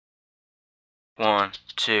1,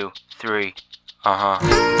 2, 3. Uh-huh.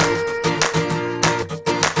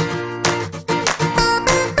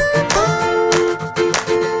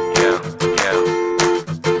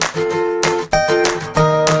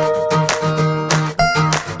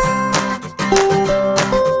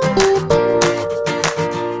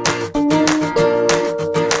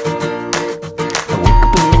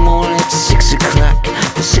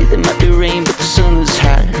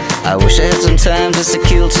 I wish I had some time just to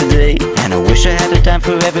kill today, and I wish I had a dime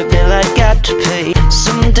for every bill I got to pay.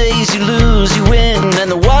 Some days you lose, you win, and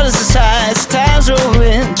the water's as high as the tides roll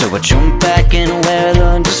in. So I jump back in where I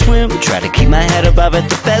learned to swim, try to keep my head above it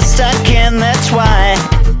the best I can. That's why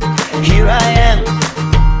here I am,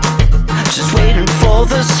 just waiting for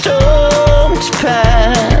the storm to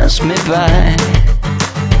pass me by.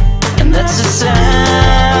 And that's the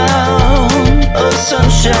sound of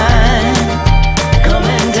sunshine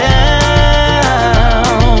coming down,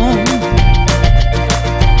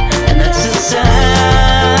 and that's the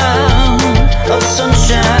sound of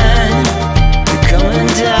sunshine coming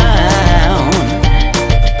down.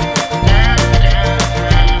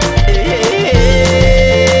 Hey,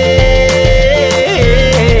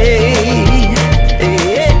 hey,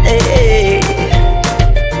 hey.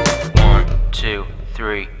 1, 2,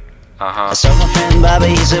 3. Uh-huh. I saw my friend Bobby,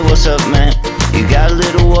 he said, "What's up, man? You got a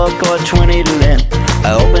little work or 20 to lend?"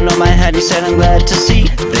 I opened up my hat, he said, "I'm glad to see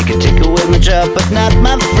they could take away my job, but not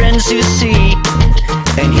my friends, you see."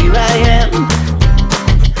 And here I am,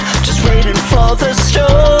 just waiting for the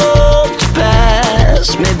storm to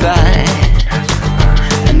pass me by.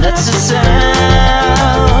 And that's the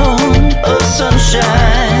sound of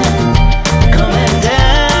sunshine coming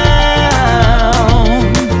down,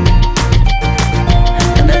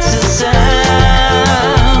 and that's the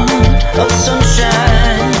sound of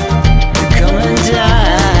sunshine coming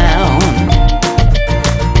down.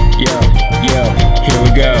 Yo, here we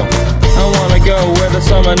go. I wanna go where the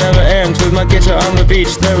summer never ends, with my guitar on the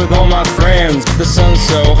beach, there with all my friends. The sun's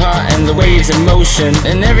so hot and the waves in motion,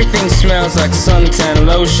 and everything smells like suntan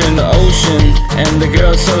lotion. The ocean and the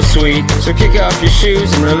girl's so sweet, so kick off your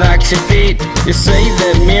shoes and relax your feet. You say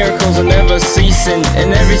that miracles are never ceasing,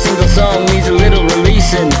 and every single song needs a little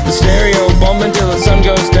releasing. The stereo bumping till the sun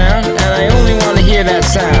goes down, and I only wanna hear that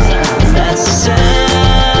sound. That's the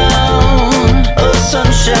sound of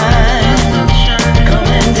sunshine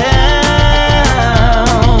coming down,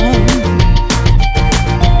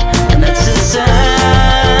 and that's the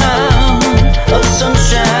sound of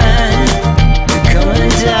sunshine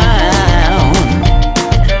coming down.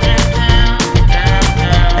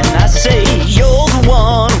 And I say, you're the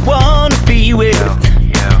one I wanna be with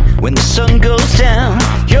when the sun goes down.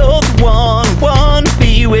 You're the one I wanna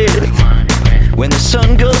be with when the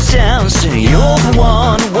sun goes down. Say, you're the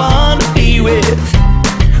one I wanna be with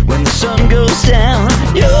when the sun goes down.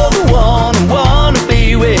 You're the one I wanna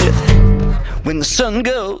be with when the sun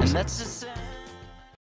goes. And that's the